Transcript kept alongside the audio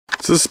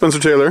So this is Spencer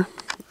Taylor.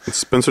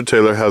 Spencer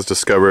Taylor has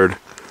discovered...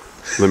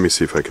 Let me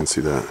see if I can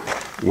see that.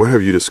 What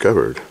have you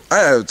discovered? I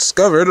have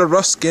discovered a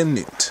rough-skinned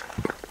newt.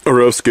 A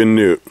rough-skinned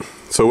newt.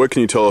 So what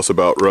can you tell us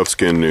about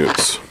rough-skinned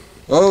newts?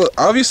 Well,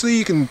 obviously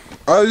you can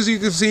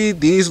see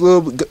these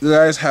little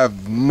guys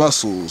have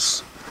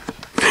muscles.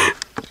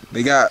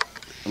 They got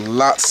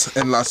lots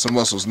and lots of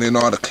muscles, and they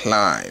know how to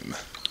climb.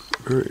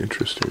 Very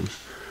interesting.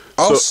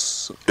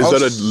 Also, is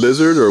that a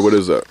lizard or what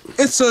is that?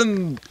 It's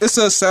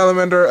a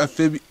salamander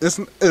amphibian.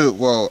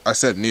 Well, I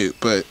said newt,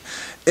 but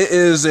it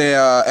is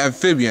a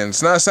amphibian.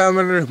 It's not a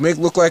salamander. It may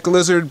look like a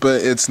lizard,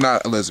 but it's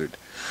not a lizard.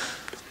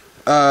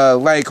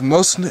 Like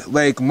most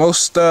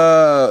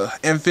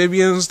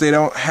amphibians, they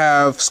don't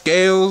have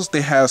scales.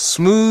 They have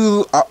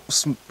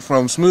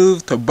from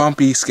smooth to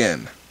bumpy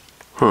skin.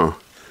 Huh.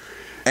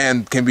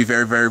 And can be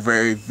very, very,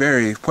 very,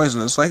 very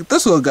poisonous. Like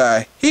this little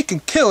guy, he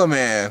can kill a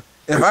man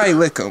if I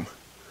lick him.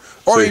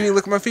 Or even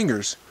lick my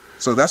fingers.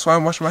 So that's why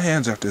I'm washing my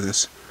hands after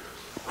this.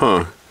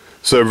 Huh.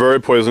 So they're very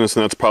poisonous,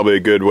 and that's probably a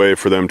good way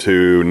for them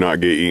to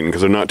not get eaten,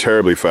 because they're not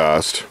terribly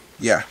fast.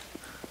 Yeah.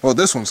 Well,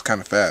 this one's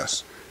kind of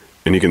fast.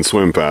 And he can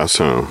swim fast,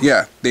 huh?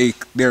 Yeah.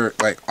 They're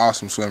like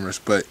awesome swimmers,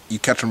 but you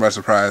catch them by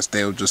surprise,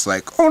 they'll just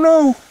like, oh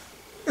no,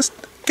 it's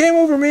game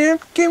over, man.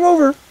 Game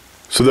over.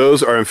 So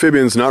those are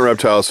amphibians, not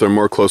reptiles, so they're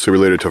more closely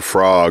related to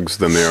frogs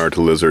than they are to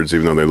lizards,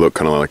 even though they look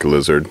kind of like a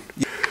lizard.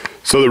 Yeah.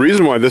 So the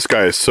reason why this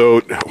guy is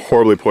so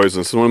horribly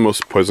poisonous, this is one of the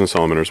most poisonous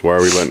salamanders. Why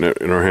are we letting it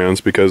in our hands?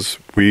 Because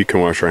we can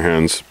wash our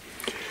hands,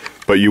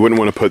 but you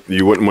wouldn't want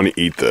to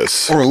eat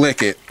this or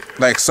lick it,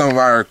 like some of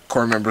our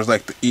core members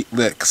like to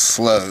lick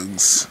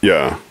slugs.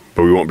 Yeah,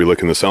 but we won't be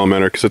licking the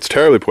salamander because it's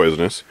terribly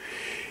poisonous.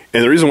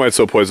 And the reason why it's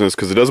so poisonous is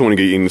because it doesn't want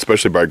to get eaten,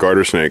 especially by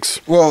garter snakes.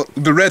 Well,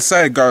 the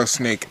red-sided garter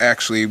snake,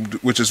 actually,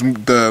 which is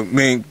the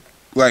main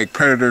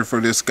predator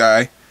for this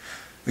guy,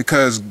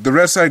 because the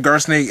red-sided garter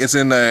snake is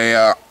in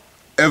a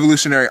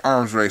evolutionary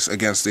arms race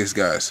against these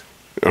guys.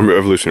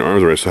 Evolutionary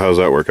arms race. So how does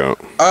that work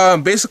out?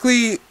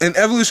 Basically, an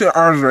evolutionary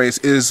arms race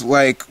is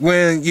like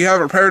when you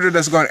have a predator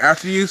that's going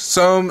after you.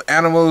 Some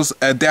animals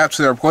adapt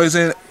to their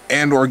poison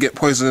and/or get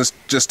poisonous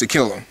just to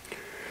kill them.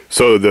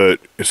 So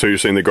you're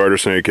saying the garter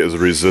snake is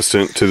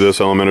resistant to the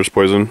salamander's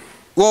poison?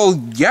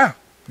 Well, yeah.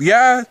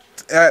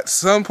 At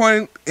some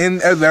point in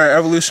their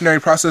evolutionary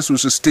process, we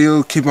should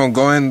still keep on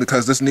going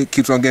because this snake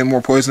keeps on getting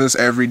more poisonous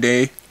every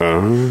day.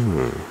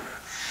 Oh.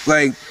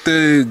 Like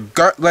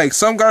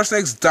some garter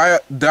snakes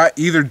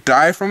either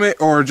die from it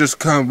or just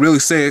become really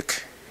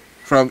sick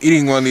from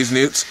eating one of these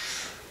newts,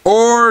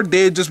 or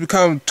they just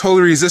become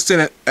totally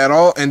resistant at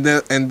all, and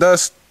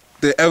thus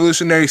the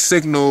evolutionary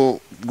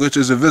signal, which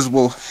is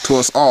invisible to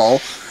us all,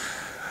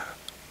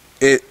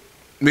 it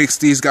makes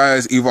these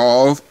guys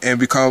evolve and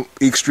become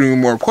extremely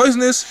more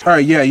poisonous. All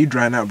right, yeah, you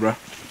drying out, bro.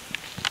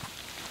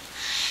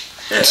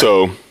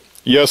 So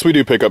yes, we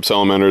do pick up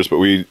salamanders, but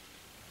we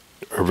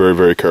are very,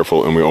 very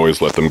careful, and we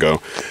always let them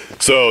go.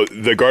 So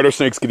the garter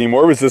snake's getting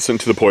more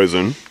resistant to the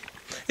poison.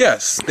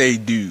 Yes, they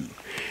do.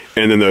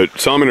 And then the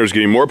salamander's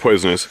getting more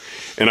poisonous.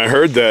 And I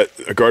heard that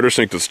a garter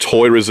snake that's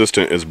totally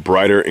resistant is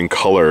brighter in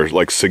color,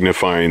 like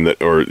signifying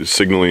that, or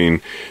signaling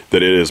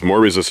that it is more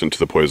resistant to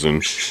the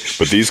poison.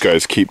 But these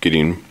guys keep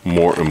getting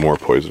more and more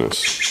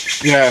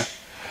poisonous. Yeah,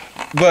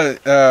 but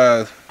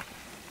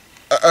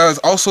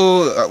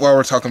also, while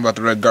we're talking about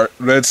the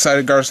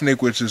red-sided garter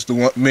snake, which is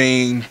the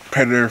main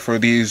predator for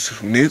these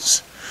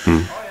newts,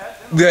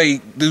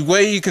 the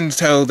way you can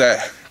tell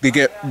that they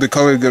get the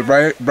color get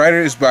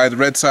brighter is by the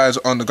red sides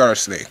on the garter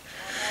snake.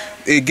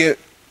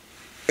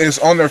 It's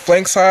on their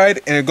flank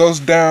side, and it goes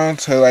down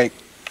to like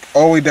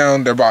all the way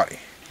down their body,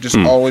 just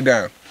all the way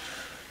down.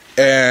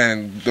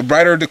 And the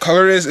brighter the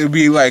color is, it'll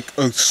be like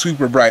a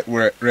super bright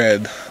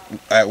red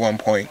at one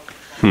point.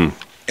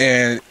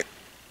 And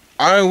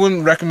I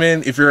wouldn't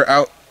recommend if you're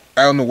out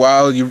in the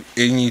wild and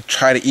you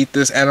try to eat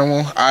this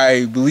animal.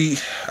 I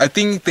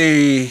think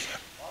they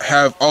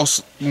have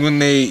also, when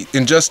they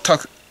ingest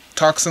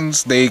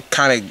toxins, they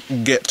kind of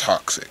get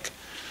toxic.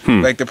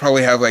 Like they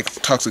probably have like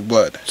toxic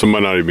blood. So it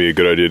might not even be a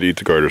good idea to eat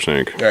the garter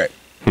snake. Right.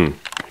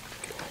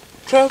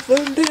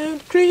 Traveling down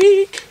the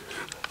creek,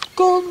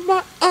 going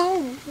my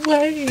own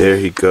way. There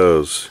he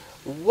goes.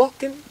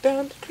 Walking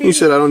down the creek. He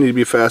said, I don't need to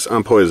be fast,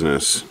 I'm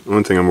poisonous.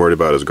 One thing I'm worried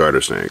about is garter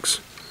snakes.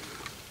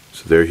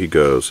 So there he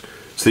goes.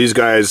 So these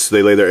guys,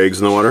 they lay their eggs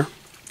in the water,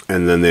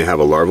 and then they have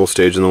a larval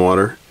stage in the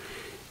water,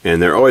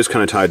 and they're always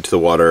kind of tied to the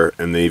water,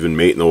 and they even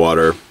mate in the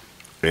water,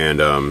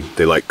 and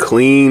they like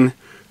clean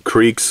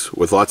creeks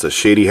with lots of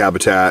shady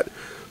habitat.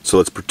 So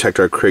let's protect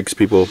our creeks,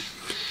 people.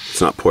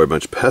 Let's not pour a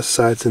bunch of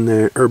pesticides in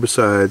there,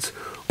 herbicides,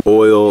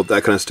 oil,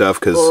 that kind of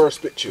stuff. Or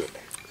spit chew it.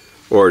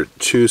 Or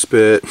chew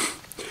spit.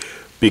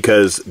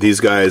 Because these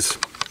guys,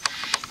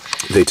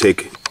 they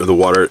take the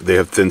water, they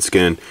have thin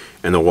skin,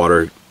 and the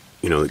water,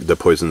 you know, the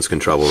poisons can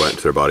travel right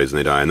into their bodies and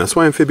they die. And that's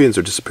why amphibians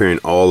are disappearing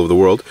all over the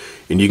world.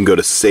 And you can go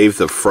to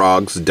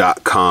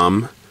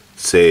savethefrogs.com,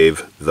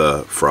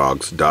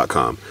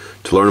 savethefrogs.com,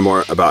 to learn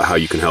more about how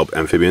you can help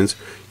amphibians.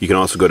 You can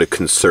also go to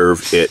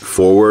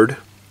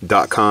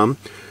conserveitforward.com,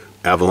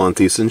 Avalon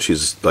Thiessen.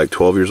 She's like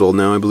 12 years old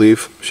now, I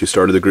believe. She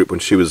started the group when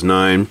she was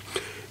 9,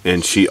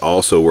 and she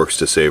also works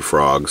to save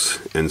frogs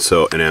and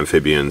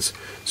amphibians.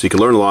 So you can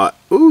learn a lot.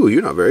 Ooh,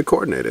 you're not very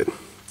coordinated.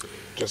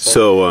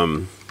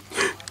 So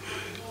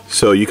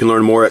so you can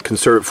learn more at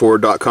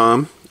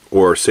conserveitforward.com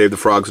or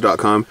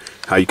savethefrogs.com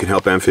how you can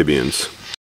help amphibians.